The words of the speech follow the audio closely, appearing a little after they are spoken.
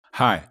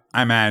Hi,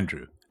 I'm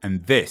Andrew,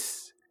 and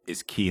this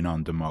is Keen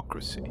on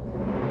Democracy.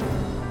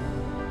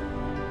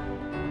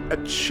 A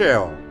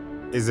chill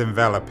is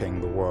enveloping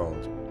the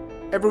world.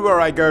 Everywhere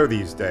I go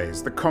these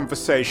days, the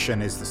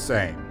conversation is the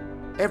same.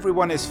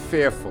 Everyone is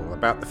fearful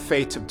about the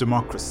fate of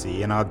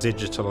democracy in our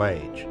digital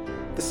age.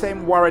 The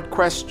same worried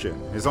question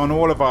is on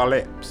all of our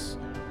lips.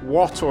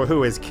 What or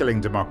who is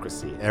killing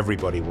democracy?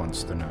 Everybody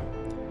wants to know.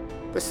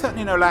 There's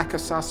certainly no lack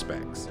of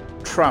suspects.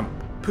 Trump,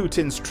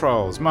 Putin's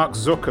trolls, Mark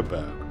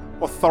Zuckerberg,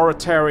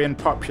 authoritarian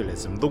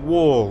populism, the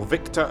wall,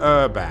 Viktor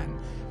Orban,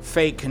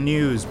 fake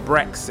news,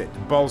 Brexit,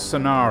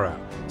 Bolsonaro,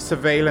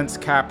 surveillance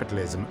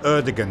capitalism,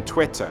 Erdogan,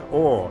 Twitter,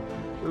 or,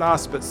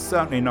 last but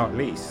certainly not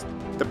least,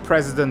 the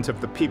President of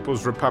the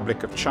People's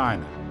Republic of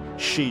China,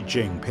 Xi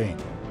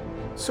Jinping.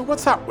 So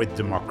what's up with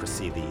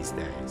democracy these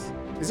days?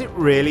 Is it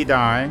really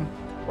dying?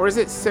 Or is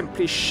it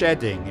simply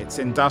shedding its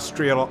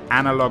industrial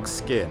analog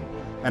skin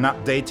and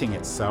updating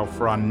itself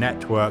for our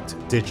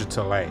networked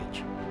digital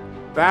age?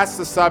 That's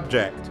the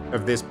subject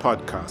of this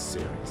podcast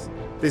series.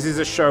 This is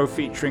a show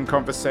featuring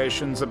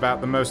conversations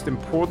about the most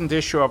important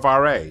issue of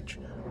our age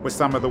with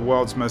some of the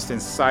world's most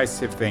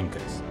incisive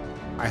thinkers.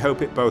 I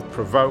hope it both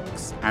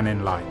provokes and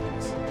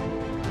enlightens.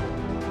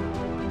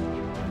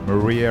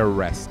 Maria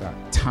Ressa,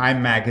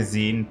 Time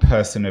Magazine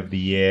Person of the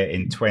Year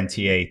in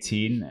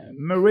 2018.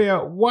 Maria,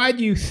 why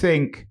do you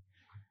think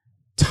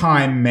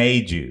Time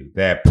made you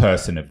their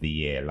Person of the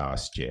Year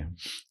last year?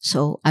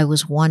 So I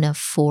was one of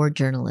 4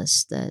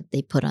 journalists that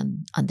they put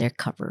on their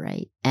cover,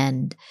 right?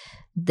 And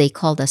they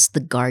called us the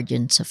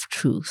Guardians of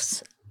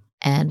Truth.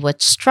 And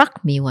what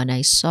struck me when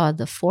I saw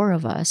the 4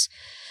 of us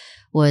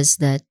was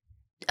that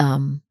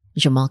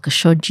Jamal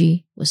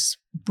Khashoggi was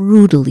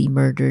brutally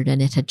murdered,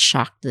 and it had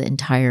shocked the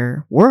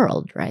entire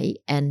world, right?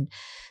 And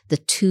the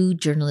 2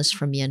 journalists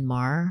from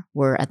Myanmar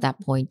were at that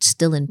point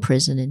still in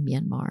prison in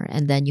Myanmar.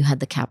 And then you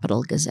had the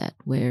Capital Gazette,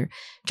 where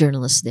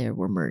journalists there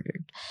were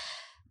murdered.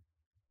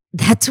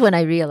 That's when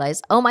I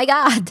realized, oh my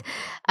God,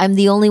 I'm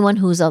the only one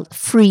who's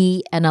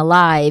free and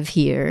alive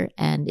here.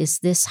 And is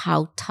this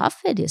how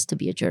tough it is to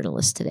be a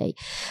journalist today?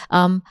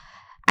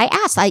 I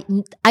asked, I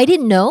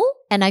didn't know.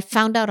 And I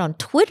found out on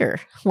Twitter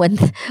when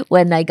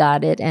I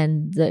got it.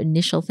 And the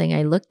initial thing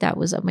I looked at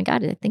was, oh my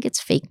God, I think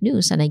it's fake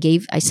news. And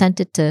I sent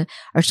it to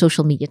our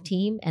social media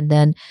team. And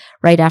then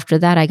right after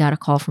that, I got a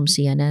call from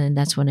CNN. And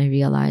that's when I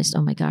realized,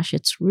 oh my gosh,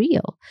 it's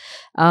real.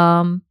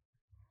 Time,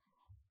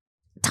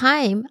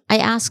 I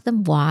asked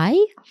them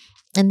why.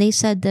 And they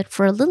said that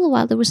for a little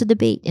while, there was a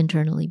debate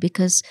internally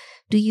because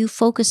do you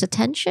focus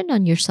attention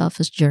on yourself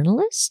as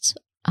journalists?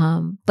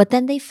 But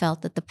then they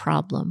felt that the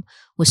problem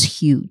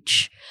was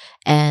huge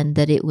and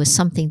that it was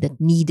something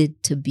that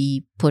needed to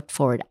be put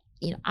forward.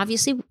 You know,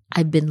 obviously,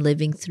 I've been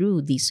living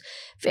through these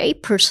very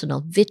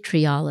personal,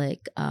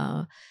 vitriolic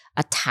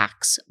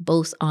attacks,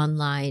 both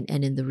online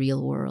and in the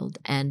real world.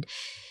 And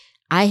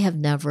I have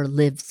never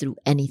lived through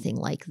anything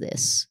like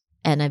this.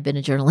 And I've been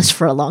a journalist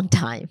for a long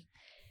time.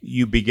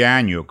 You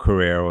began your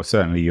career, or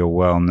certainly you're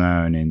well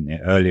known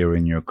earlier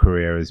in your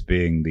career as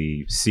being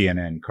the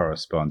CNN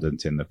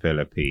correspondent in the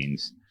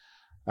Philippines.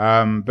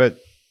 But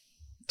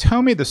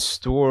tell me the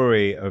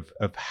story of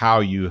how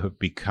you have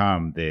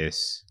become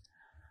this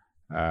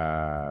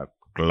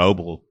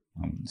global,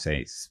 I wouldn't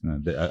say,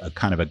 a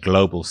kind of a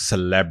global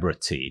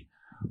celebrity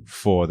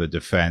for the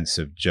defense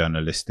of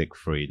journalistic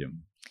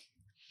freedom.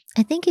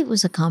 I think it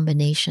was a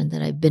combination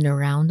that I've been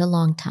around a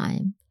long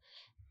time.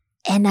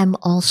 And I'm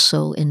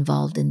also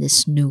involved in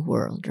this new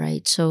world,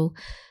 right? So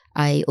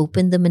I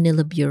opened the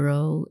Manila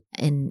Bureau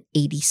in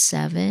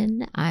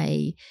 1987.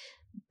 I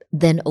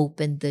then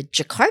opened the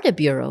Jakarta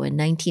Bureau in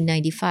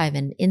 1995.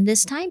 And in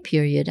this time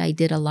period, I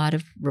did a lot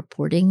of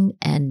reporting.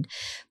 And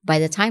by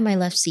the time I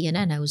left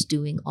CNN, I was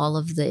doing all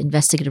of the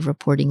investigative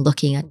reporting,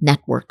 looking at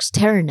networks,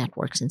 terror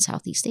networks in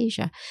Southeast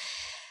Asia.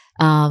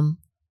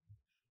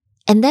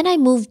 And then I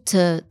moved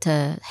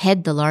to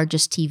head the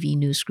largest TV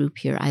news group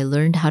here. I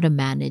learned how to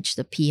manage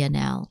the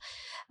P&L.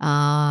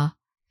 Oh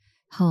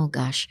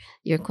gosh,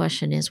 your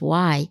question is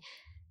why?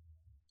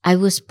 I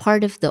was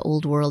part of the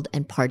old world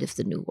and part of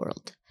the new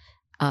world.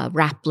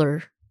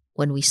 Rappler,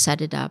 when we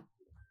set it up,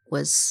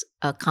 was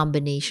a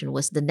combination,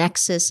 was the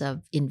nexus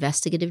of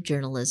investigative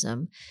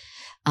journalism,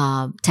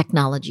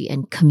 technology,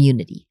 and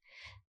community.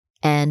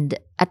 And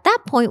at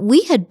that point,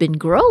 we had been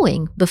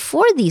growing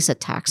before these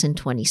attacks in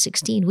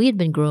 2016. We had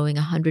been growing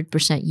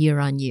 100% year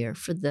on year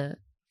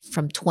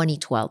from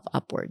 2012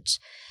 upwards.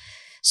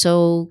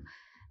 So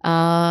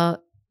I'm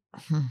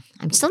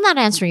still not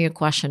answering your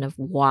question of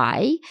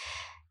why.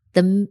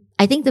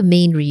 I think the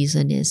main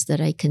reason is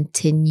that I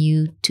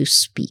continue to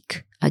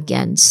speak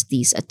against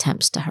these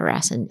attempts to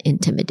harass and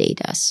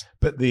intimidate us.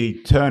 But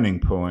the turning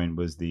point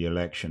was the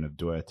election of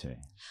Duterte.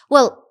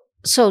 Well,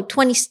 so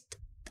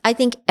I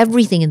think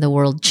everything in the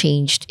world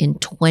changed in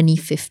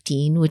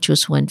 2015, which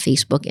was when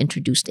Facebook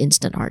introduced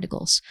instant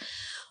articles.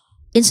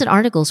 Instant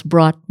articles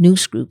brought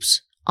news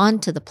groups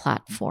onto the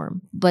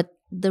platform, but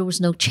there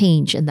was no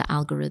change in the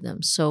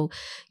algorithms. So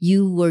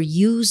you were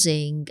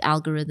using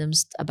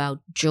algorithms about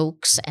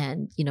jokes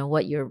and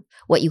what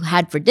you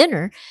had for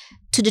dinner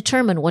to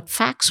determine what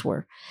facts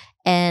were.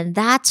 And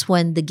that's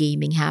when the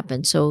gaming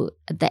happened. So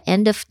at the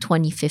end of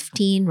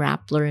 2015,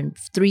 Rappler and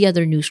 3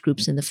 other news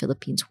groups in the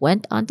Philippines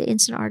went onto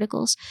Instant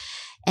Articles.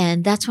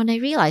 And that's when I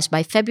realized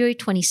by February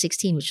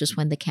 2016, which was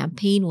when the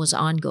campaign was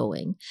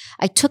ongoing,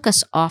 I took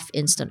us off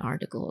Instant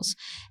Articles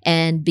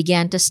and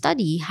began to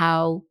study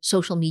how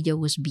social media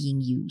was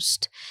being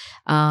used.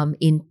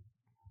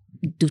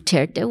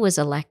 Duterte was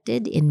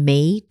elected in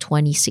May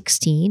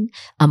 2016.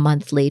 A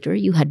month later,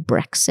 you had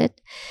Brexit.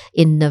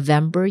 In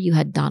November, you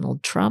had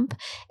Donald Trump.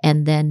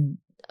 And then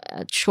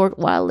a short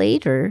while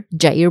later,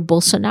 Jair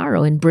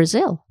Bolsonaro in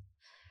Brazil.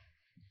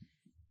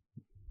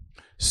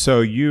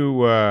 So you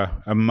were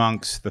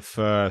amongst the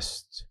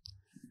first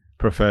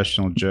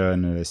professional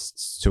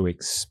journalists to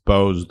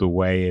expose the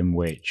way in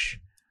which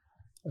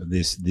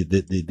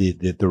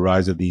the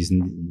rise of these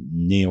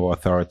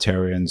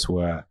neo-authoritarians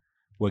were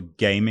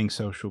gaming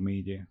social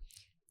media.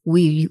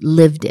 We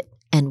lived it,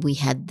 and we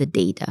had the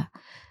data.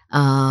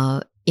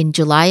 In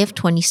July of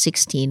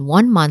 2016,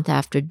 1 month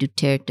after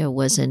Duterte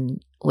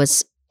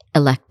was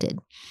elected,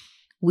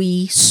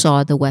 we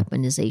saw the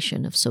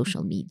weaponization of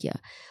social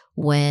media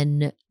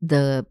when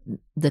the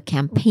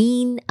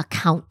campaign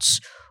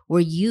accounts were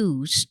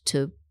used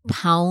to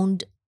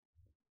pound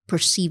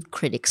perceived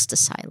critics to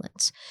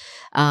silence.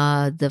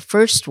 The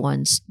first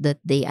ones that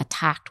they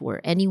attacked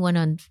were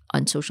anyone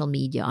on social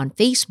media, on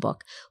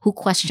Facebook, who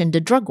questioned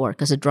the drug war,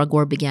 because the drug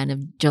war began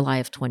in July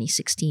of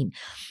 2016.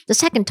 The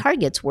second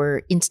targets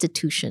were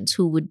institutions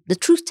the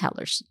truth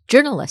tellers,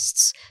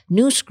 journalists,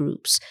 news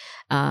groups.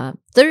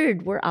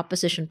 Third were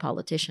opposition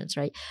politicians,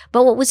 right?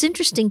 But what was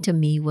interesting to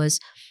me was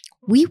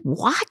we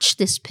watched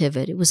this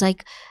pivot. It was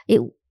like it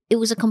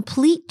was a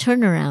complete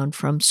turnaround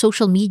from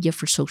social media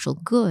for social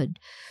good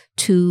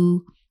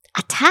to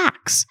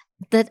attacks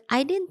that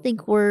I didn't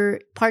think were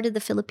part of the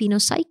Filipino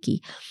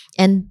psyche.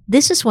 And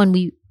this is when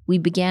we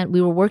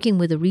were working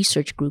with a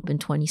research group in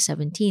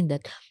 2017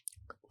 that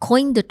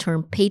coined the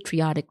term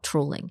patriotic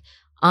trolling,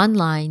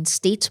 online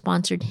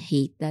state-sponsored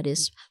hate that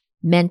is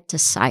meant to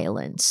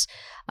silence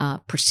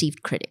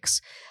perceived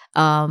critics.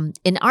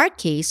 In our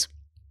case,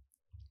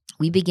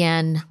 we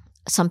began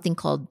something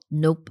called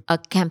a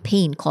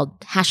campaign called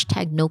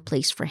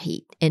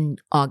 #NoPlaceForHate in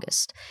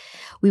August.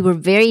 We were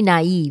very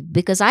naive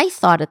because I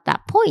thought at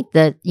that point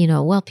that,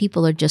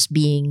 people are just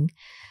being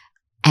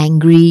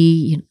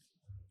angry.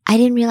 I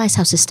didn't realize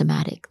how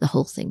systematic the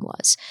whole thing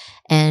was.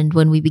 And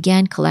when we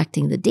began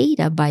collecting the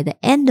data, by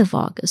the end of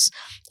August,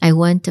 I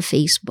went to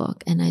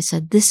Facebook and I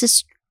said, this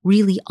is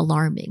really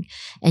alarming.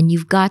 And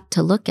you've got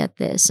to look at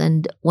this.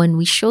 And when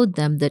we showed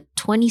them that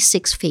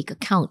 26 fake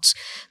accounts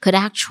could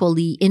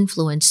actually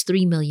influence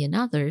 3 million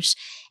others,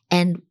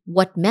 and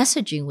what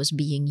messaging was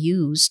being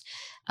used,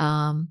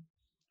 I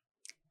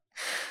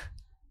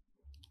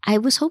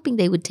was hoping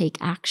they would take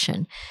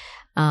action.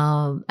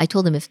 I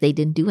told them if they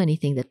didn't do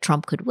anything, that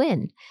Trump could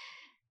win.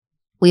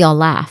 We all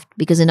laughed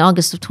because in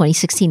August of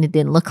 2016, it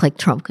didn't look like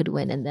Trump could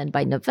win. And then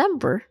by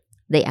November,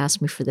 they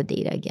asked me for the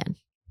data again.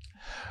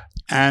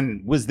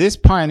 And was this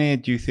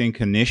pioneered, do you think,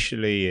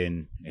 initially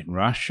in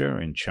Russia,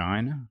 in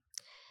China?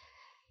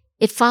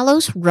 It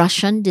follows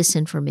Russian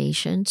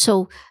disinformation.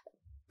 So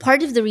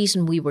part of the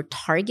reason we were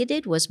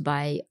targeted was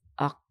by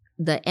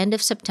the end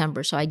of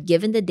September. So I'd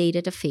given the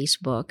data to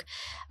Facebook.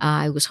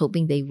 I was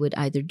hoping they would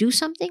either do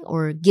something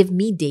or give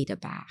me data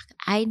back.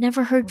 I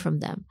never heard from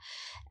them.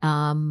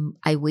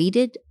 I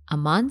waited a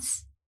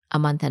month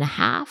and a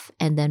half.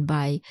 And then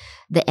by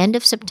the end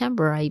of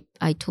September,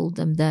 I told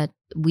them that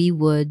we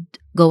would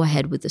go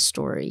ahead with the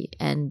story.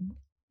 And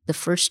the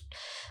first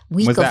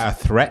week was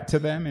that a threat to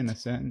them in a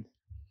sense?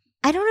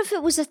 I don't know if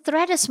it was a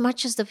threat as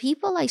much as the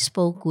people I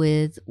spoke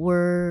with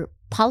were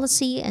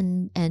policy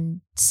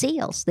and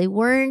sales. They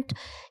weren't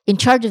in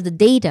charge of the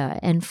data.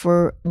 And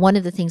for one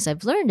of the things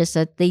I've learned is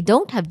that they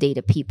don't have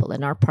data people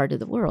in our part of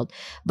the world.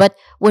 But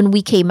when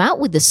we came out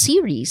with the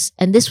series,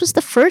 and this was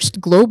the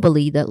first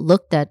globally that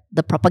looked at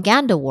the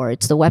propaganda war,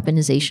 it's the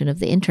weaponization of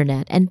the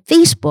internet, and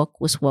Facebook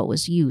was what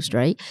was used,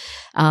 right?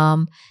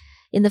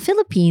 In the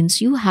Philippines,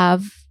 you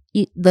have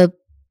the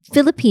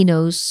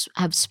Filipinos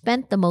have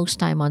spent the most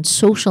time on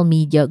social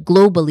media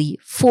globally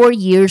 4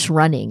 years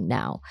running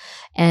now.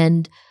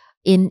 And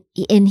in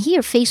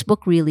here,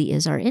 Facebook really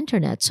is our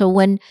internet. So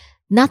when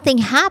nothing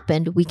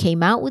happened, we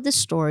came out with the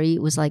story.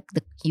 It was like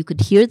you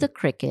could hear the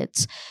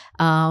crickets.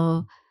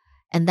 And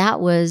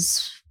that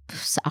was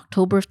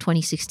October of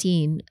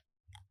 2016.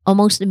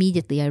 Almost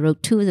immediately, I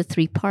wrote 2 of the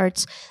 3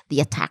 parts.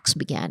 The attacks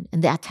began,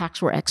 and the attacks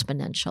were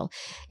exponential.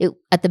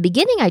 At the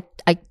beginning,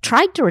 I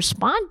tried to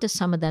respond to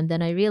some of them.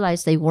 Then I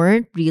realized they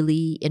weren't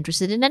really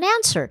interested in an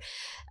answer.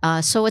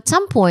 So at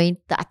some point,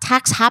 the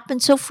attacks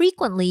happened so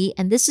frequently,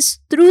 and this is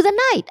through the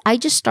night. I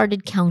just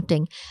started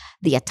counting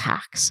the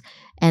attacks,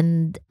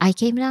 and I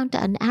came down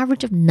to an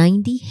average of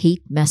 90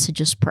 hate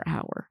messages per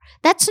hour.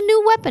 That's a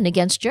new weapon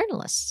against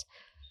journalists.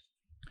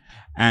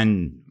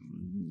 And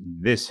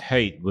this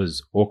hate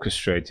was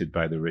orchestrated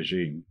by the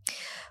regime.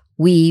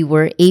 We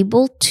were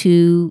able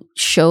to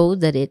show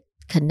that it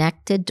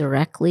connected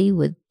directly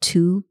with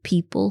two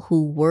people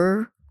who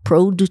were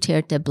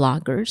pro-Duterte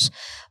bloggers,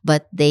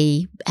 but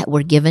they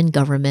were given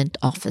government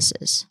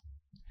offices.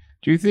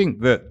 Do you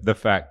think that the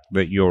fact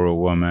that you're a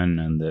woman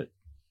and that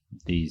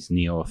these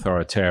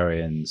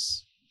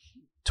neo-authoritarians,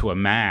 to a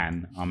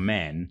man, are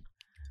men,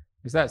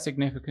 is that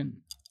significant?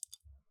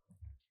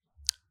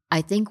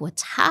 I think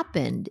what's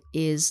happened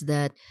is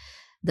that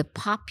the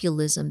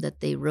populism that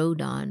they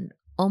rode on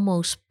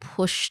almost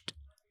pushed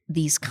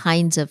these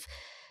kinds of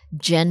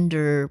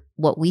gender,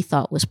 what we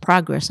thought was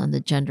progress on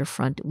the gender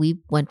front. We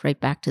went right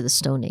back to the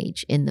Stone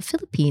Age. In the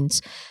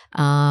Philippines,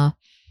 the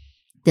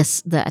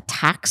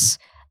attacks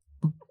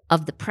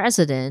of the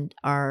president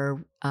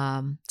are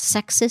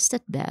sexist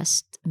at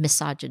best,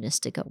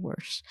 misogynistic at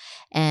worst.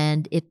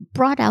 And it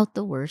brought out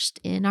the worst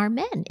in our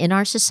men, in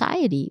our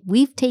society.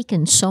 We've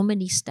taken so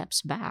many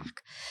steps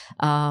back.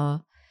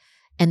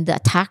 And the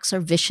attacks are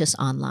vicious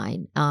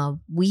online.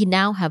 We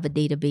now have a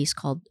database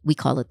we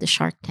call it the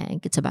Shark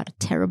Tank. It's about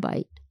 1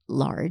 terabyte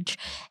large.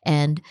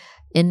 And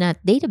in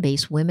that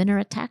database, women are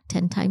attacked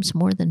 10 times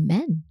more than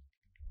men.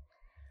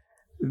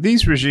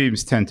 These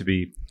regimes tend to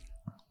be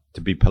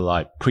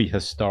polite,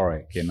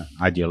 prehistoric in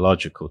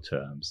ideological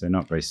terms. They're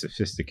not very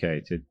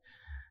sophisticated.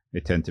 They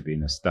tend to be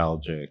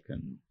nostalgic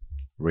and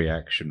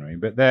reactionary,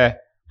 but they're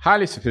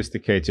highly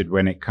sophisticated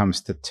when it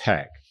comes to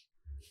tech.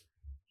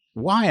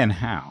 Why and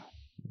how?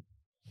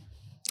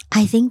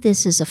 I think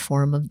this is a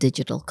form of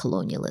digital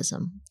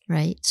colonialism,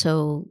 right?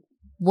 So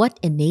what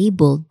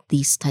enabled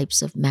these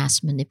types of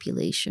mass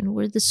manipulation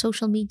were the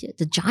social media,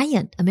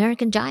 the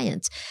American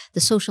giants,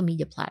 the social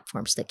media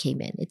platforms that came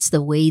in. It's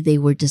the way they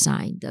were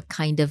designed, the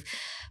kind of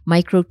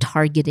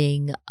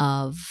micro-targeting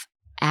of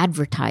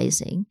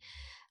advertising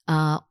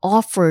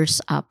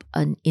offers up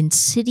an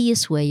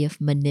insidious way of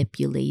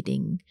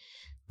manipulating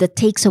that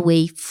takes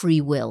away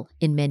free will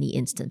in many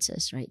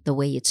instances, right? The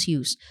way it's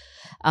used.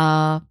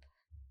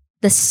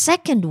 The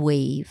second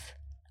wave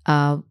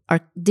are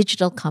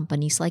digital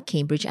companies like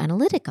Cambridge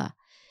Analytica.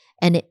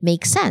 And it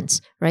makes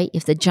sense, right?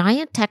 If the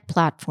giant tech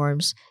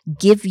platforms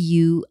give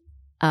you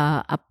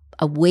a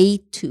way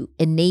to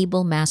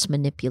enable mass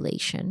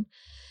manipulation,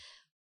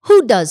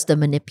 who does the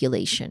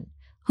manipulation?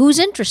 Who's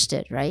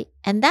interested, right?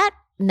 And that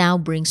now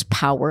brings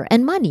power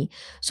and money.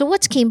 So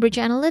what's Cambridge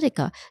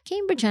Analytica?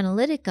 Cambridge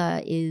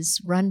Analytica is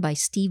run by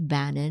Steve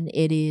Bannon.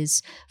 It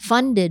is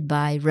funded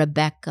by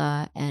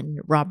Rebecca and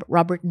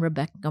Robert and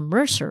Rebecca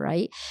Mercer,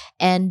 right?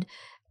 And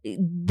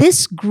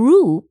this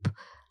group,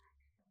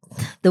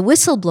 the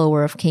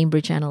whistleblower of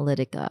Cambridge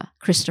Analytica,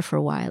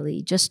 Christopher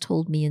Wiley, just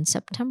told me in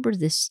September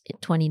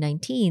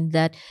 2019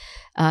 that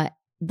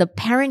the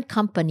parent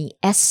company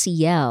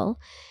SCL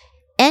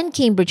and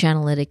Cambridge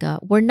Analytica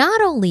were not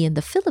only in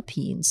the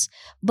Philippines,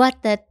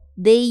 but that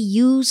they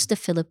used the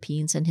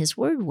Philippines, and his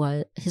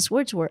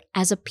words were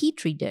as a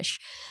petri dish,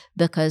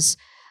 because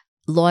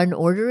law and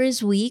order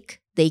is weak.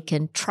 They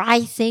can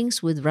try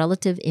things with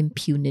relative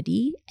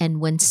impunity, and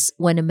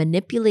when a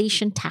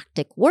manipulation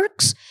tactic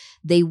works,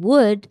 they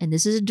would, and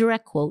this is a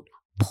direct quote,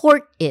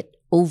 port it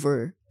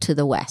over to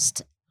the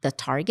West. The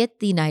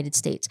target, the United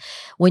States.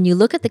 When you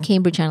look at the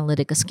Cambridge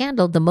Analytica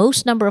scandal, the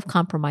most number of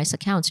compromised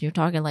accounts, and you're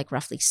talking like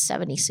roughly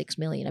 76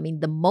 million. I mean,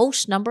 the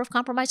most number of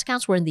compromised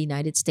accounts were in the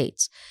United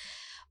States.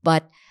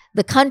 But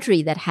the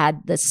country that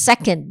had the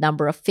second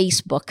number of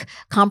Facebook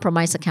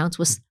compromised accounts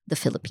was the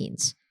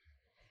Philippines.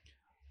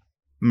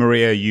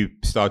 Maria, you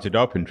started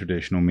up in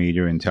traditional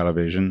media and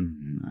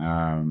television,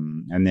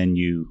 and then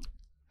you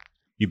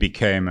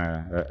became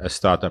a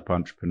startup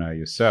entrepreneur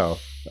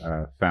yourself,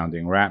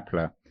 founding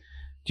Rappler.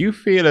 Do you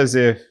feel as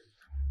if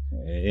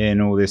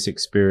in all this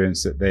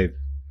experience that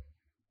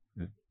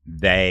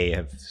they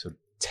have sort of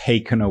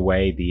taken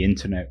away the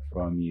internet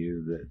from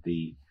you, that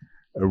the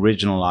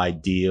original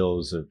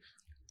ideals of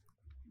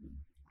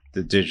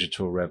the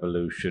digital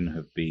revolution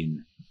have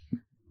been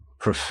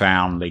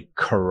profoundly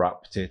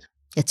corrupted?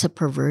 It's a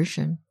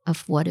perversion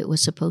of what it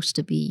was supposed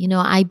to be. You know,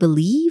 I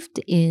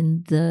believed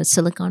in the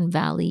Silicon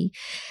Valley.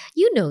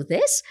 You know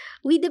this.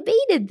 We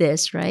debated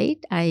this, right?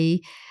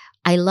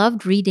 I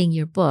loved reading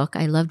your book.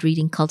 I loved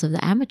reading Cult of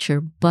the Amateur,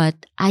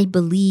 but I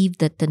believed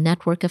that the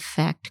network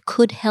effect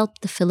could help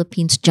the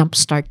Philippines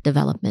jumpstart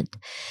development.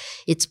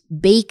 It's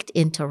baked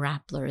into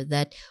Rappler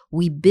that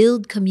we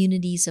build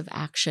communities of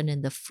action,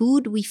 and the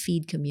food we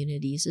feed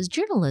communities is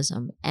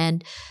journalism.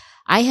 And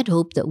I had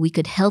hoped that we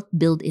could help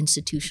build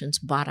institutions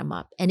bottom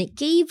up. And it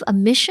gave a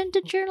mission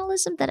to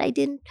journalism that I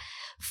didn't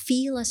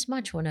feel as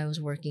much when I was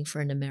working for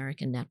an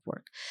American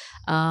network.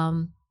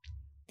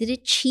 Did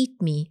it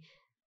cheat me?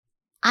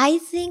 I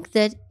think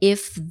that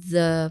if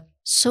the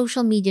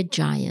social media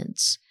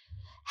giants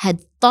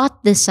had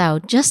thought this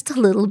out just a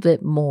little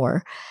bit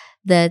more,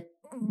 that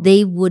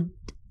they would,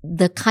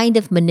 the kind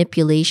of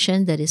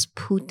manipulation that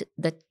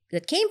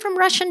that came from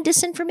Russian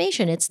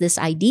disinformation. It's this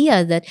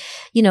idea that,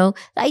 the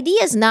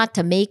idea is not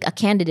to make a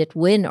candidate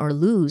win or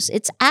lose.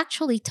 It's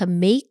actually to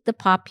make the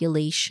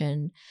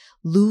population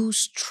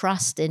lose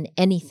trust in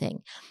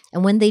anything.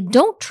 And when they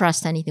don't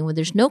trust anything, when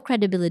there's no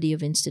credibility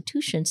of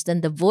institutions,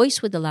 then the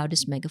voice with the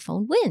loudest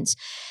megaphone wins.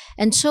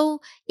 And so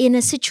in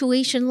a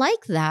situation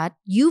like that,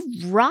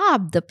 you've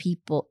robbed the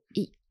people.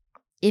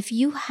 If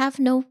you have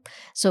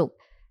so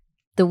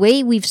the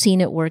way we've seen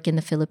it work in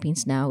the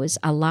Philippines now is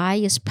a lie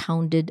is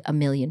pounded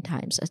 1,000,000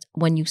 times.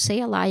 When you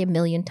say a lie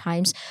 1,000,000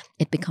 times,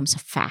 it becomes a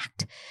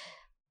fact.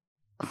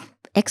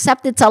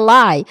 Except it's a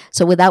lie.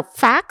 So without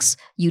facts,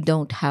 you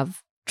don't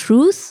have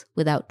truth.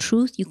 Without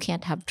truth, you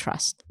can't have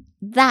trust.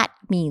 That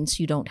means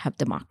you don't have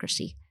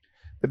democracy.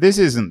 But this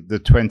isn't the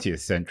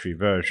 20th century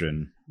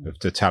version of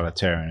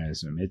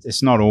totalitarianism.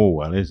 It's not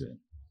Orwell, is it?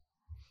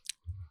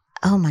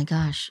 Oh my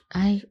gosh.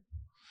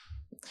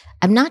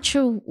 I'm not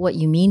sure what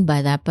you mean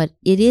by that, but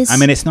it is. I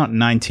mean, it's not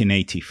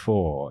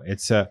 1984.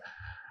 It's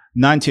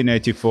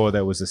 1984.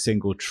 There was a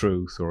single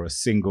truth or a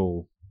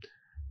single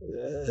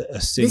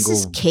This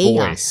is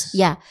chaos. voice.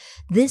 Yeah,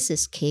 this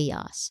is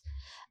chaos.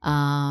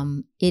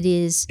 It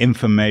is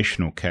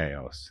Informational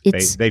chaos.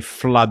 They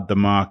flood the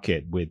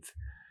market with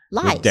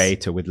lies. with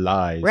data, with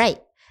lies. Right.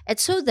 And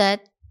so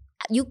that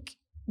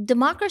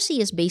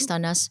democracy is based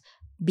on us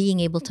being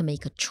able to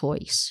make a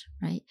choice,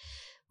 right?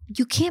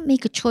 You can't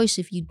make a choice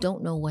if you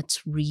don't know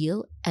what's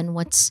real and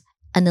what's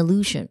an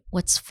illusion,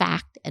 what's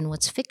fact and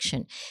what's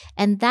fiction.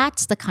 And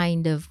that's the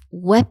kind of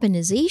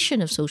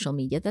weaponization of social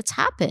media that's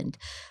happened.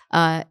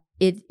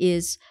 It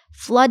is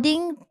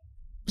flooding.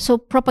 So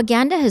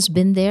propaganda has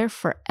been there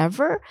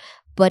forever,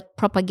 but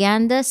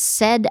propaganda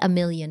said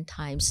 1,000,000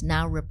 times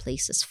now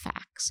replaces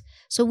facts.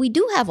 So we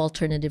do have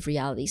alternative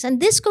realities.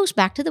 And this goes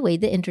back to the way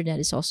the internet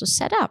is also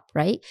set up,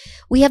 right?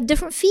 We have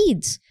different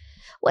feeds.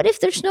 What if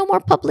there's no more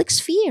public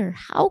sphere?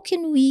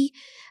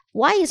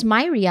 Why is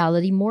my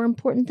reality more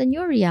important than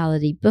your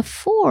reality?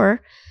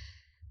 Before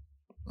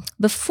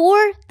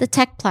the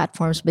tech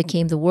platforms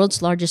became the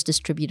world's largest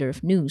distributor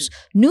of news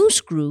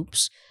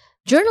groups,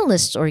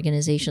 journalists'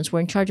 organizations were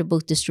in charge of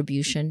both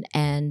distribution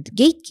and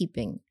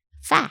gatekeeping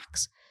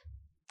facts,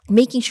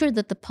 making sure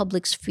that the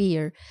public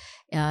sphere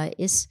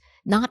is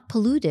not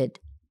polluted.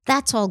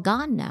 That's all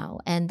gone now.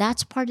 And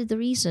that's part of the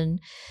reason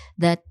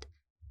that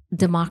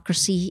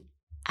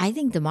I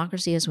think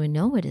democracy as we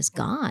know it is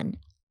gone.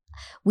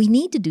 We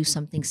need to do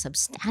something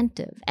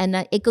substantive.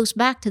 And it goes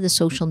back to the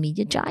social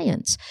media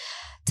giants,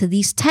 to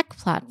these tech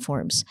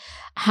platforms.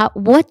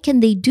 What can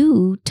they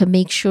do to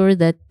make sure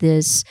that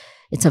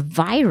it's a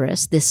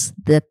virus,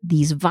 that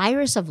these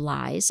virus of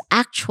lies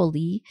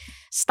actually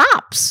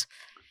stops?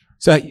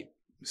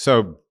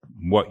 So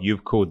what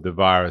you've called the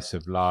virus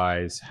of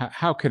lies,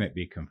 how can it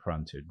be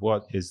confronted?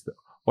 What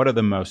are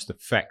the most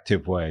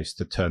effective ways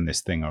to turn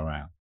this thing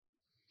around?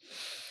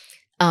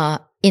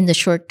 In the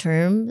short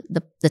term,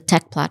 the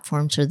tech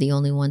platforms are the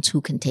only ones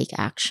who can take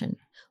action.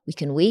 We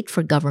can wait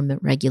for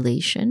government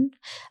regulation,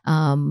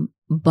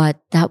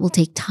 but that will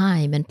take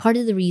time. And part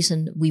of the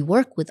reason we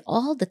work with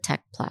all the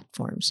tech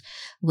platforms,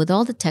 with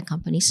all the tech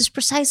companies, is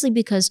precisely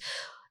because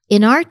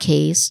in our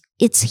case,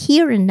 it's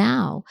here and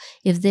now.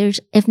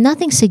 If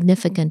nothing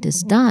significant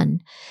is done,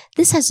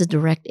 this has a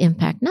direct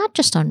impact, not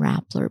just on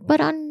Rappler,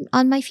 but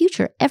on my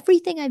future.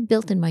 Everything I've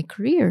built in my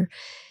career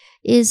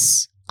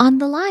is on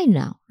the line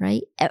now,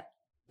 right?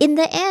 In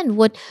the end,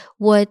 what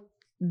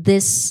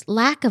this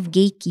lack of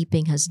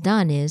gatekeeping has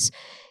done is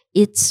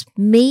it's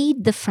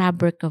made the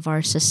fabric of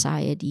our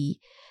society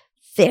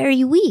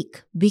very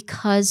weak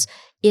because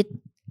it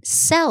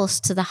sells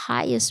to the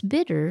highest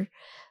bidder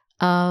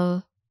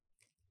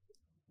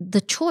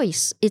the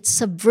choice. It's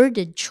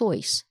subverted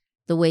choice,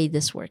 the way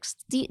this works.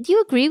 Do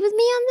you agree with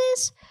me on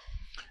this?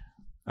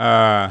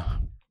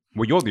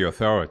 Well, you're the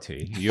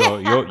authority.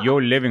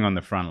 You're living on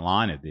the front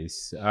line of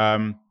this.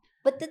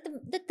 But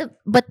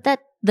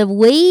the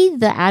way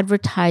the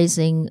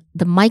advertising,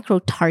 the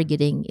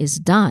micro-targeting is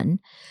done,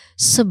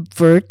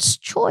 subverts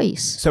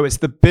choice. So it's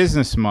the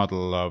business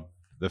model of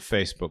the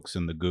Facebooks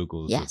and the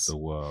Googles Yes. of the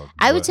world.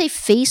 I would say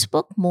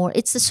Facebook more.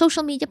 It's the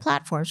social media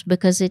platforms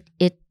because it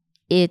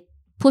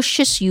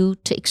pushes you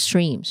to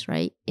extremes,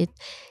 right?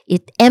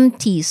 It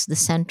empties the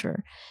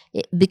center.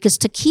 Because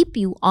to keep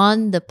you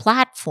on the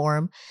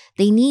platform,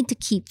 they need to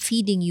keep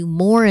feeding you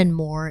more and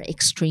more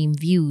extreme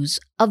views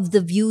of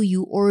the view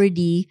you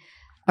already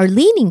are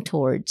leaning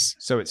towards.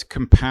 So it's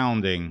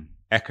compounding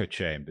echo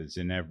chambers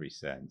in every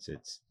sense.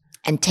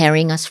 And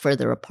tearing us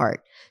further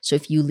apart. So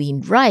if you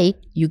leaned right,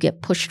 you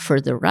get pushed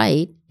further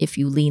right. If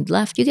you leaned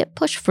left, you get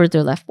pushed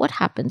further left. What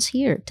happens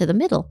here to the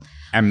middle?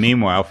 And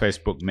meanwhile,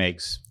 Facebook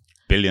makes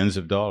billions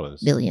of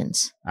dollars.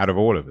 Billions. Out of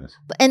all of us.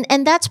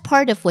 And that's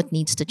part of what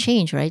needs to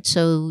change, right?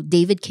 So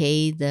David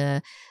Kaye,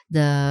 the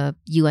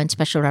UN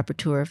Special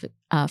Rapporteur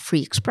of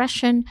Free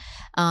Expression,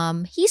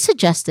 he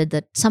suggested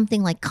that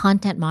something like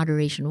content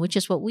moderation, which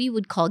is what we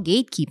would call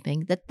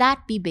gatekeeping,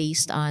 that be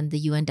based on the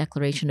UN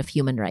Declaration of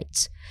Human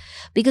Rights.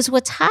 Because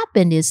what's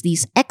happened is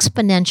these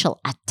exponential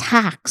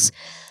attacks,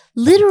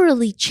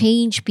 literally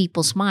change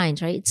people's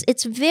minds, right?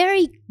 It's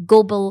very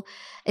global.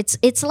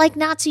 It's like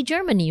Nazi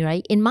Germany,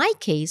 right? In my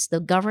case, the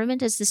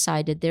government has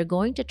decided they're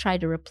going to try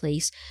to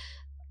replace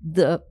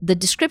the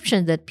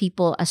description that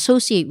people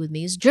associate with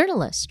me as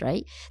journalist,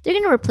 right? They're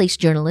going to replace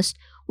journalist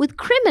with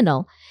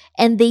criminal.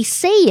 And they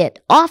say it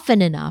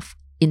often enough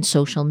in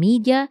social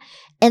media,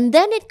 and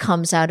then it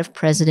comes out of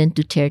President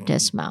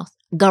Duterte's mouth,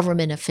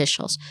 government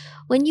officials.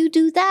 When you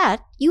do that,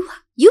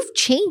 you've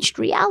changed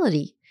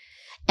reality.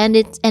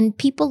 And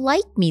people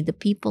like me, the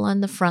people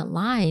on the front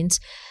lines,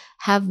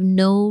 have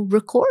no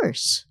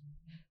recourse.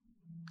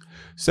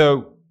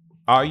 So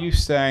are you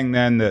saying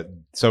then that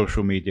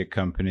social media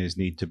companies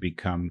need to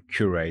become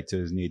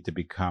curators, need to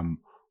become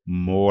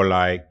more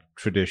like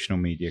traditional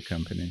media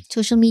companies?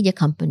 Social media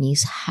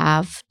companies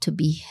have to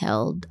be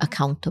held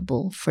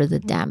accountable for the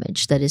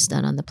damage that is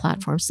done on the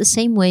platforms, the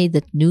same way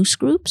that news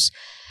groups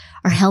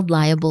are held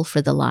liable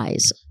for the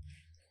lies.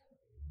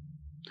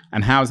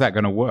 And how's that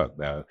going to work,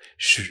 though?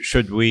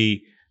 Should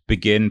we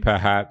begin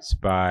perhaps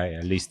by,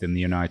 at least in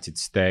the United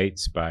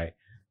States, by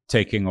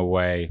taking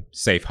away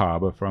safe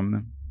harbor from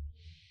them?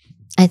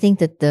 I think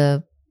that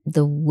the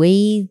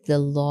way the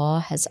law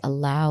has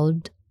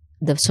allowed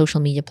the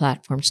social media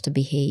platforms to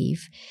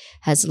behave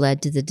has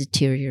led to the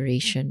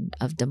deterioration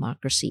of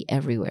democracy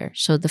everywhere.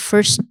 So the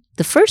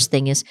first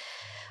thing is,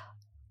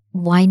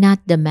 why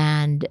not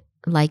demand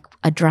like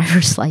a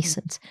driver's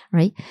license,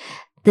 right?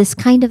 This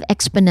kind of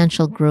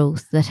exponential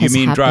growth that has happened.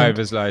 You mean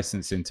driver's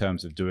license in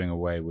terms of doing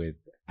away with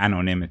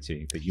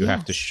anonymity, that you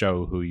have to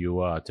show who you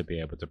are to be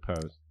able to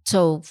post?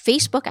 So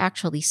Facebook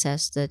actually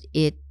says that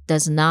it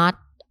does not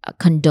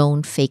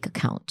condone fake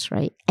accounts,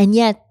 right? And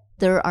yet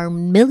there are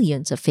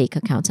millions of fake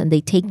accounts, and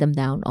they take them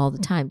down all the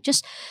time.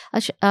 Just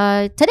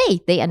today,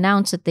 they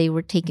announced that they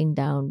were taking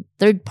down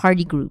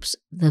third-party groups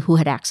who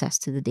had access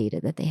to the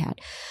data that they had.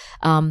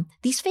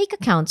 These fake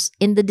accounts,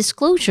 in the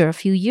disclosure a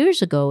few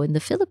years ago in the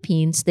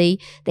Philippines, they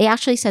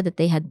actually said that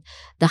they had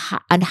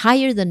a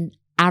higher than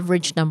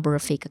average number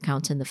of fake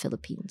accounts in the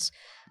Philippines.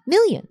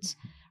 Millions,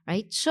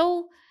 right?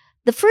 So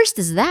the first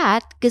is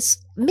that, because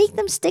make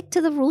them stick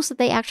to the rules that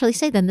they actually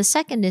say. Then the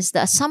second is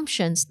the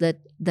assumptions that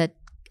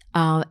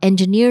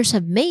engineers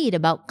have made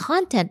about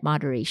content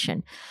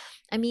moderation.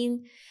 I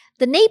mean,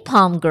 the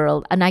Napalm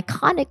Girl, an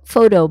iconic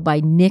photo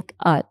by Nick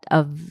Ut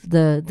of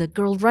the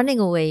girl running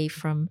away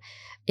from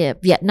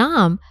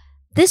Vietnam,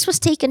 this was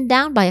taken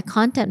down by a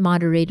content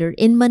moderator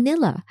in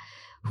Manila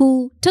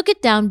who took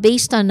it down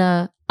based on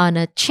a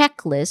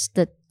checklist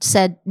that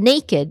said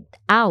naked,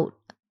 out,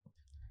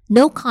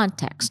 no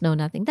context, no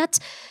nothing.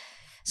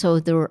 So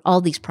there were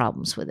all these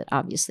problems with it,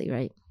 obviously,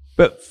 right?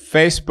 But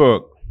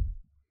Facebook,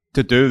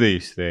 to do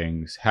these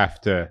things,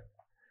 have to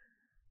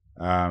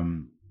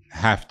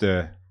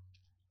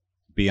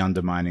be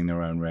undermining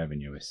their own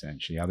revenue,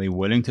 essentially. Are they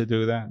willing to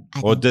do that?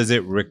 Or does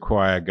it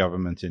require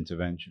government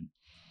intervention?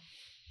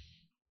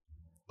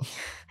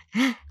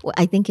 Well,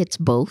 I think it's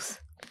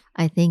both.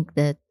 I think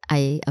that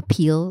I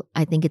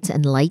think it's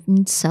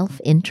enlightened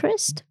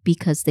self-interest,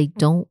 because they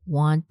don't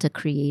want to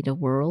create a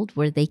world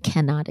where they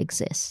cannot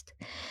exist.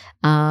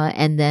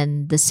 And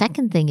then the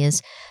second thing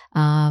is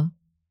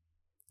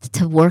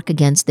to work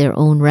against their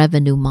own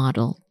revenue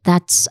model.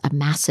 That's a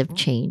massive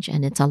change,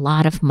 and it's a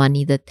lot of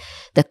money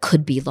that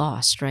could be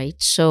lost, right?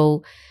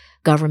 So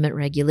government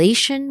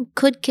regulation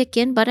could kick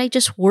in, but I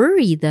just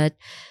worry that,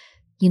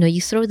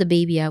 you throw the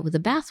baby out with the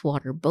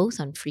bathwater, both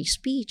on free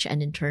speech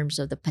and in terms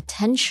of the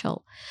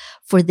potential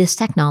for this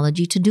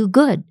technology to do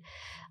good.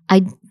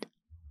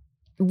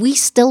 We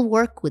still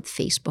work with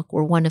Facebook.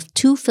 We're one of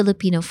 2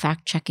 Filipino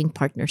fact-checking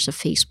partners of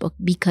Facebook,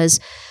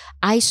 because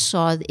I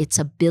saw its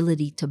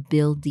ability to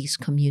build these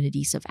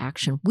communities of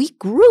action. We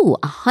grew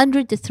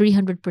 100 to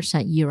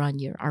 300% year on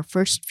year, our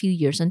first few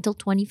years until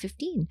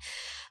 2015.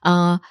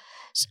 I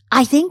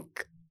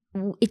think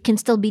it can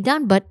still be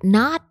done, but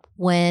not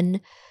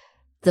when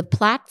the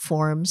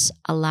platforms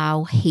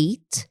allow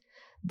hate,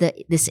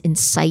 this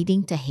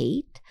inciting to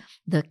hate,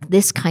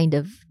 this kind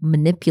of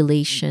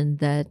manipulation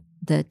that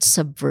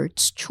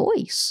subverts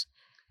choice.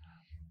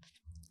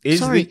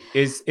 Is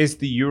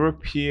the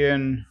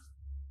European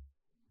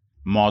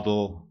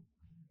model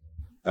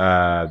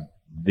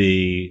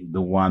the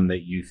one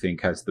that you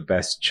think has the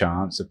best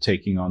chance of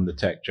taking on the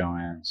tech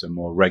giants, a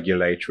more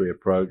regulatory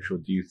approach, or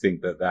do you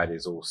think that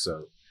is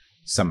also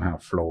somehow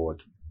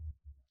flawed?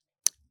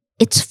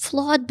 It's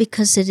flawed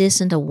because it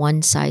isn't a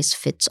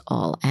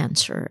one-size-fits-all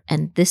answer,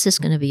 and this is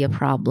going to be a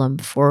problem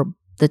for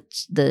the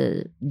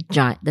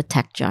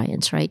tech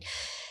giants, right?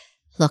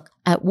 Look,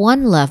 at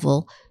one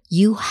level,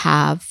 you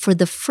have, for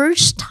the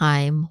first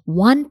time,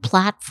 one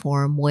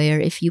platform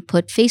where if you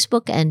put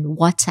Facebook and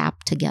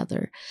WhatsApp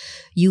together,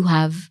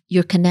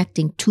 you're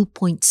connecting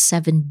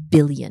 2.7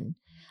 billion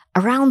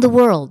around the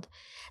world.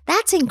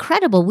 That's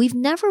incredible. We've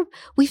never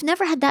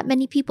had that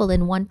many people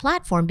in one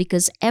platform,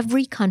 because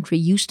every country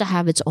used to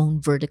have its own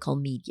vertical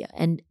media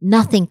and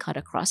nothing cut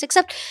across,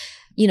 except,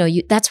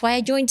 that's why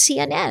I joined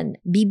CNN,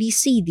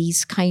 BBC,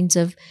 these kinds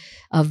of,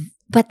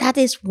 but that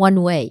is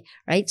one way,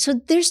 right? So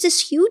there's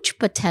this huge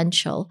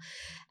potential.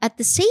 at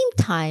the same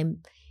time,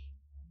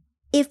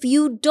 if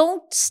you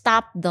don't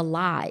stop the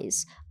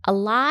lies, a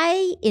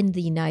lie in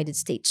the United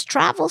States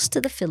travels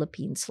to the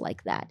Philippines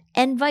like that,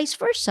 and vice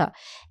versa.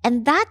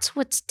 And that's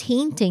what's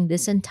tainting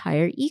this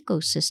entire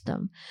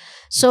ecosystem.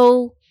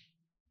 So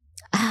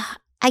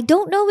I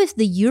don't know if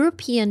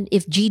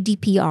if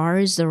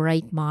GDPR is the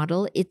right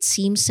model. It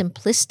seems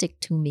simplistic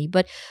to me,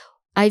 but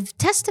I've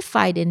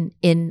testified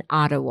in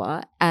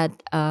Ottawa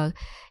at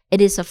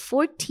it is a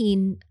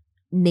 14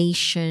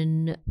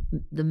 nation,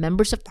 the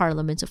members of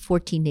parliaments of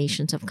 14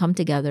 nations have come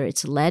together.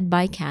 It's led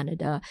by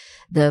Canada.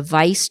 The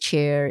vice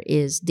chair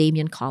is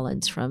Damien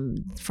Collins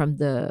from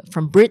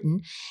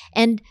Britain,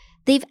 and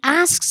they've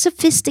asked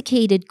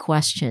sophisticated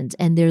questions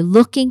and they're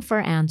looking for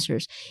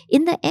answers.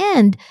 In the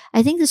end,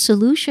 I think the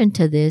solution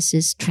to this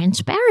is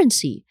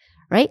transparency,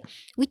 right?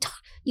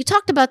 You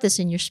talked about this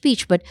in your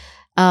speech, but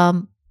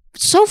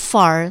so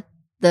far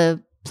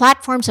the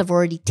platforms have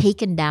already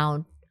taken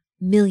down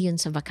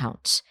millions of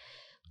accounts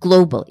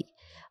globally.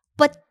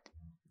 But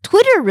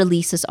Twitter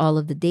releases all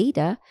of the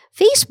data.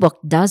 Facebook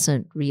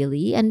doesn't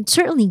really, and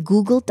certainly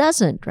Google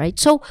doesn't, right?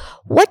 So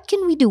what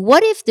can we do?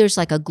 What if there's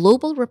like a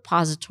global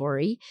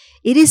repository?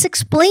 It is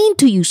explained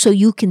to you so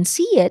you can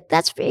see it.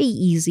 That's very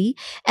easy.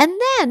 And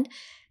then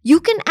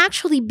you can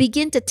actually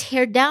begin to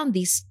tear down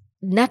these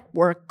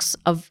networks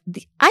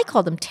I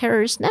call them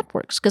terrorist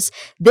networks, because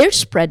they're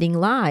spreading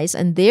lies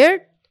and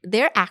they're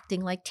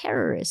acting like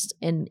terrorists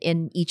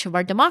in each of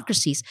our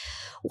democracies.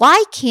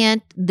 Why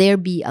can't there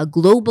be a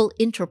global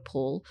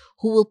Interpol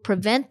who will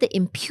prevent the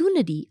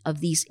impunity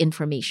of these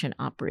information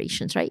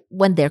operations, right?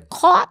 When they're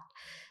caught,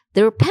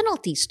 there are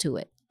penalties to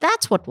it.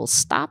 That's what will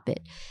stop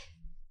it.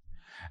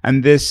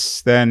 And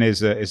this then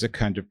is a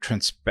kind of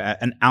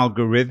an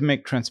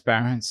algorithmic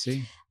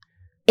transparency?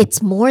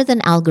 It's more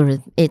than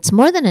algorithm. It's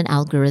more than an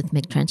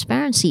algorithmic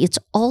transparency. It's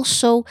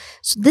also,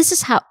 so this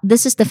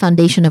is the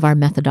foundation of our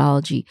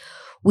methodology.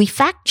 We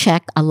fact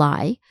check a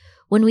lie.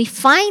 When we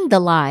find the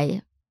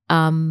lie,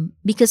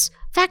 because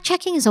fact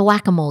checking is a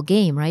whack-a-mole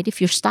game, right?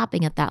 If you're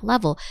stopping at that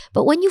level.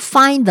 But when you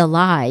find the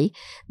lie,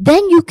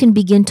 then you can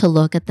begin to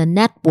look at the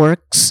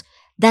networks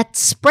that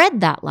spread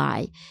that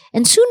lie.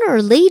 And sooner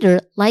or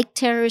later, like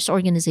terrorist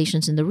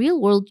organizations in the real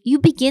world, you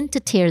begin to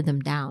tear them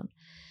down.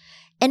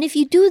 And if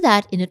you do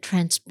that in a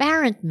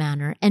transparent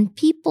manner and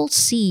people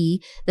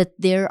see that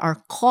there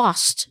are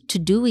costs to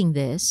doing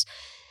this,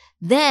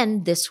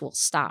 then this will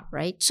stop,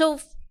 right? So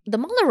the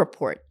Mueller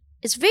report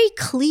is very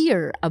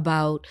clear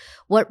about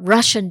what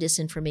Russian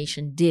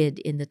disinformation did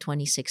in the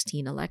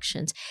 2016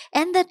 elections.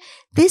 And that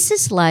this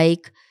is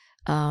like,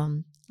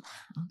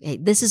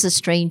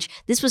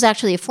 this was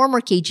actually a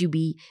former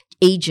KGB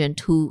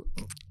agent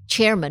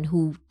chairman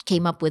who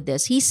came up with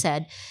this. He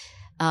said,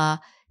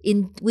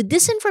 with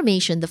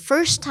disinformation, the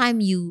first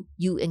time you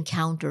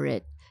encounter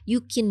it, you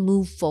can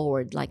move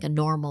forward like a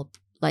normal,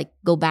 like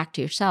go back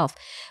to yourself.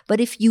 But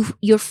if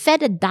you're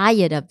fed a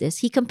diet of this,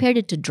 he compared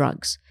it to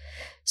drugs.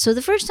 So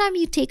the first time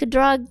you take a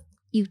drug,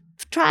 you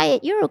try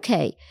it, you're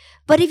okay.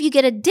 But if you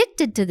get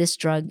addicted to this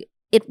drug,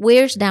 it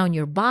wears down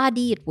your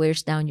body, it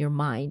wears down your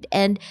mind.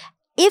 And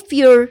if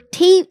you've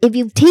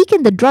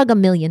taken the drug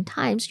 1,000,000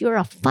 times, you're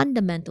a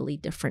fundamentally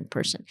different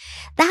person.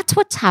 That's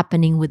what's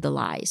happening with the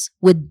lies,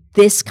 with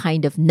this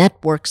kind of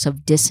networks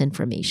of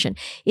disinformation.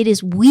 It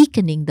is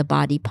weakening the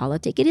body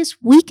politic. It is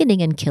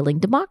weakening and killing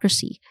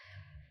democracy.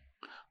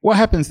 What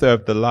happens, though,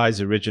 if the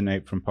lies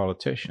originate from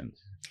politicians?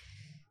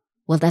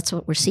 Well, that's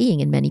what we're seeing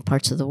in many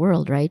parts of the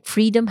world, right?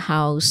 Freedom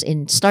House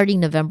starting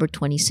in November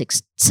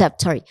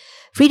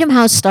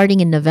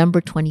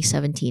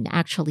 2017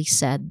 actually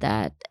said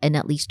that in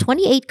at least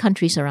 28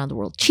 countries around the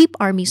world, cheap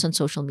armies on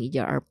social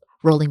media are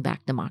rolling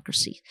back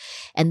democracy.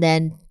 And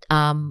then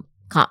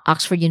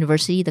Oxford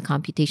University, the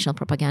Computational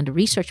Propaganda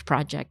Research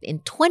Project in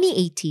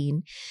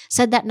 2018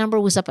 said that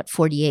number was up at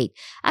 48.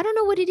 I don't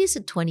know what it is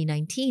in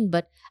 2019,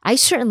 but I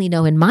certainly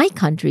know in my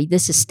country,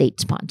 this is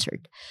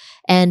state-sponsored.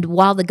 And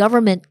while the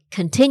government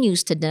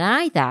continues to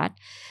deny that,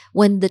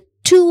 when the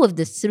two of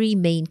the three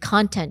main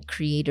content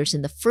creators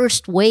in the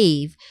first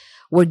wave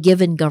were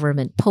given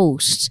government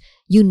posts,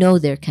 you know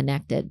they're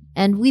connected.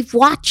 And we've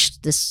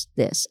watched this.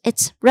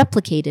 It's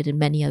replicated in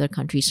many other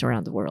countries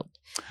around the world.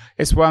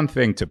 It's one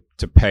thing to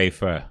pay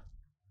for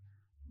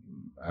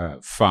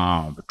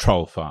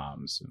troll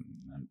farms and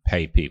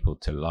pay people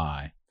to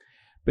lie.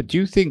 But do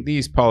you think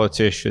these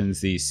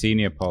politicians, these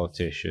senior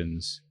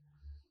politicians,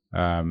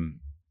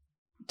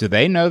 do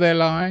they know they're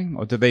lying,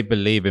 or do they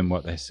believe in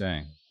what they're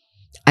saying?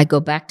 I go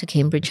back to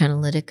Cambridge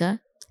Analytica,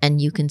 and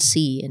you can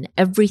see in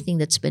everything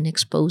that's been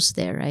exposed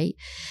there, right?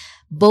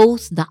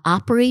 Both the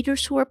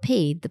operators who are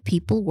paid, the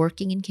people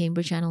working in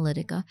Cambridge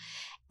Analytica,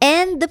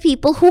 and the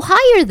people who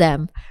hire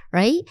them,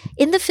 right?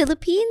 In the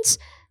Philippines,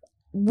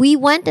 we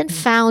went and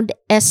found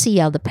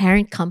SCL, the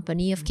parent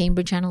company of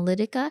Cambridge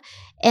Analytica,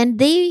 and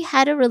they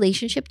had a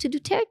relationship to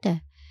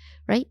Duterte,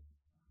 right?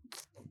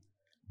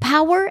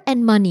 Power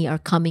and money are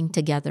coming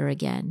together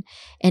again.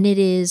 And it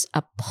is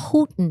a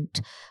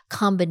potent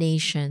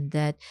combination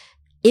that,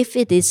 if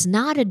it is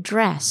not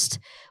addressed,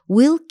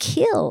 will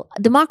kill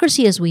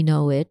democracy as we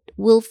know it,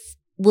 will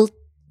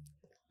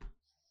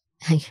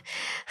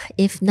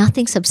if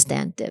nothing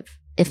substantive,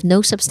 if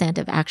no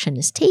substantive action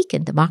is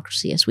taken,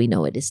 democracy as we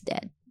know it is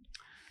dead.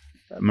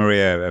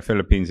 Maria, the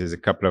Philippines is a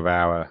couple of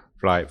hour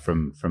flight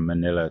from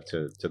Manila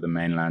to the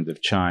mainland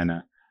of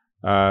China.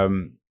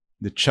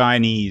 The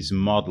Chinese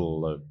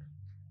model of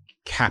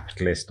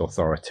capitalist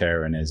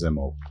authoritarianism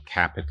or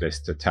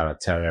capitalist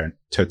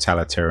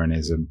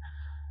totalitarianism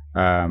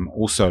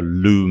also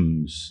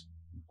looms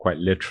quite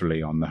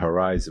literally on the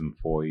horizon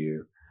for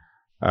you.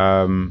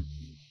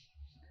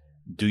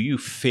 Do you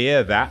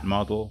fear that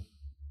model?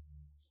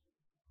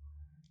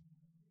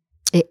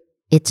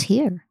 It's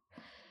here.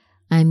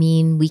 I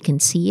mean, we can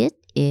see it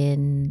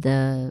in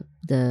the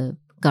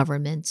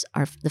governments.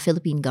 The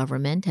Philippine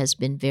government has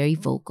been very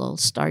vocal.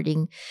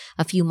 Starting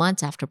a few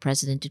months after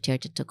President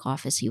Duterte took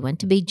office, he went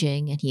to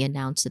Beijing and he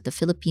announced that the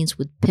Philippines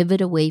would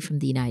pivot away from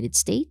the United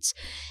States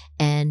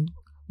and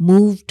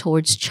move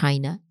towards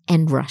China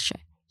and Russia.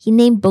 He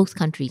named both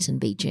countries in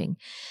Beijing.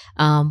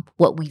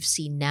 What we've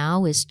seen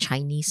now is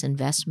Chinese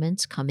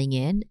investments coming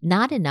in.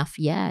 Not enough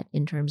yet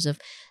in terms of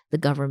the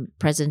government,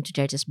 President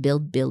Duterte's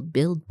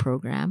build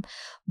program.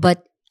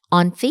 But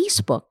on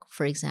Facebook,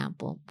 for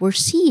example, we're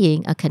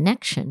seeing a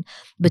connection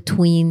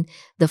between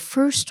the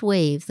first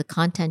wave, the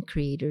content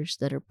creators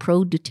that are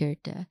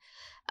pro-Duterte,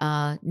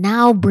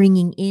 now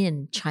bringing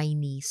in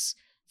Chinese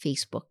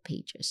Facebook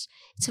pages.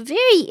 It's a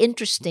very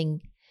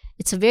interesting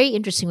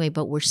way,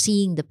 but we're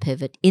seeing the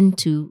pivot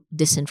into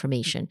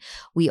disinformation.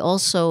 We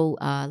also,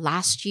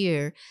 last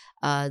year,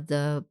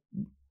 the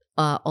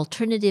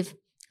alternative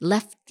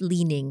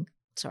left-leaning,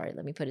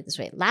 let me put it this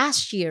way.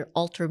 Last year,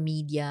 Alter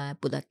Media,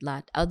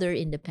 Bulatlat, other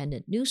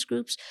independent news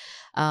groups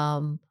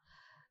filed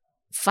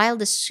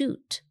a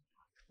suit.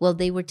 Well,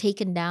 they were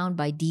taken down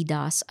by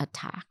DDoS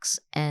attacks,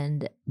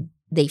 and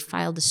they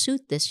filed a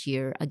suit this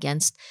year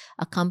against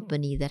a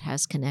company that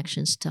has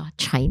connections to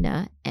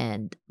China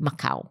and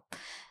Macau.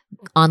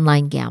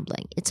 Online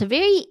gambling. It's a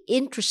very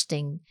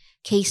interesting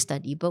case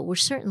study, but we're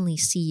certainly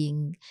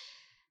seeing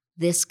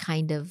this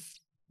kind of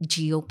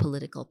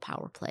geopolitical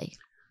power play.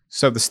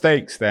 So the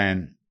stakes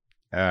then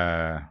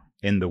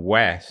in the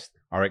West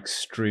are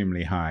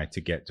extremely high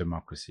to get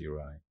democracy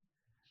right.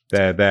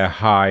 They're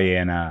high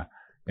in a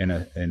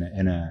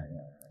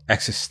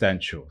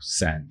existential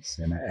sense,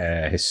 in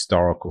a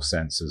historical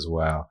sense as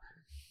well.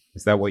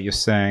 Is that what you're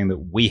saying? That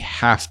we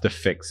have to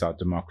fix our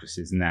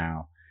democracies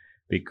now?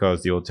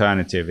 Because the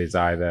alternative is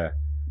either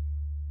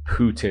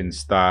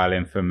Putin-style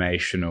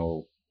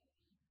informational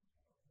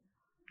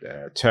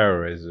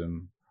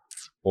terrorism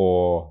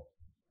or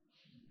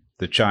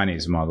the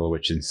Chinese model,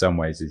 which in some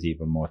ways is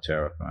even more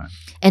terrifying.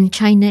 And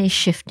China is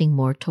shifting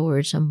more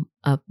towards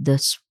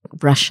this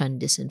Russian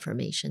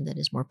disinformation that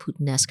is more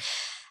Putin-esque.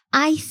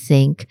 I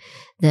think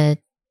that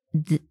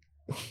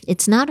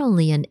it's not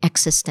only an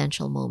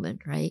existential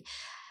moment, right?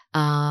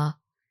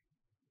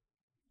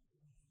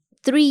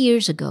 3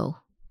 years ago,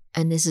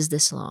 and this is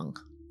this long.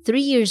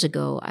 3 years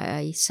ago,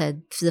 I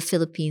said the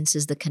Philippines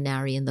is the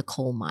canary in the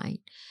coal mine,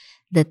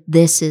 that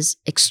this is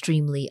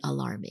extremely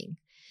alarming.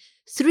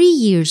 3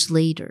 years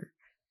later,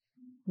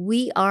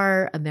 we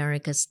are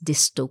America's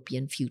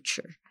dystopian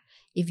future.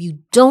 If you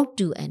don't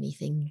do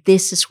anything,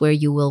 this is where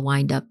you will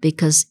wind up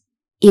because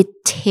it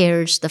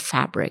tears the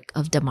fabric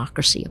of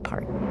democracy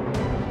apart.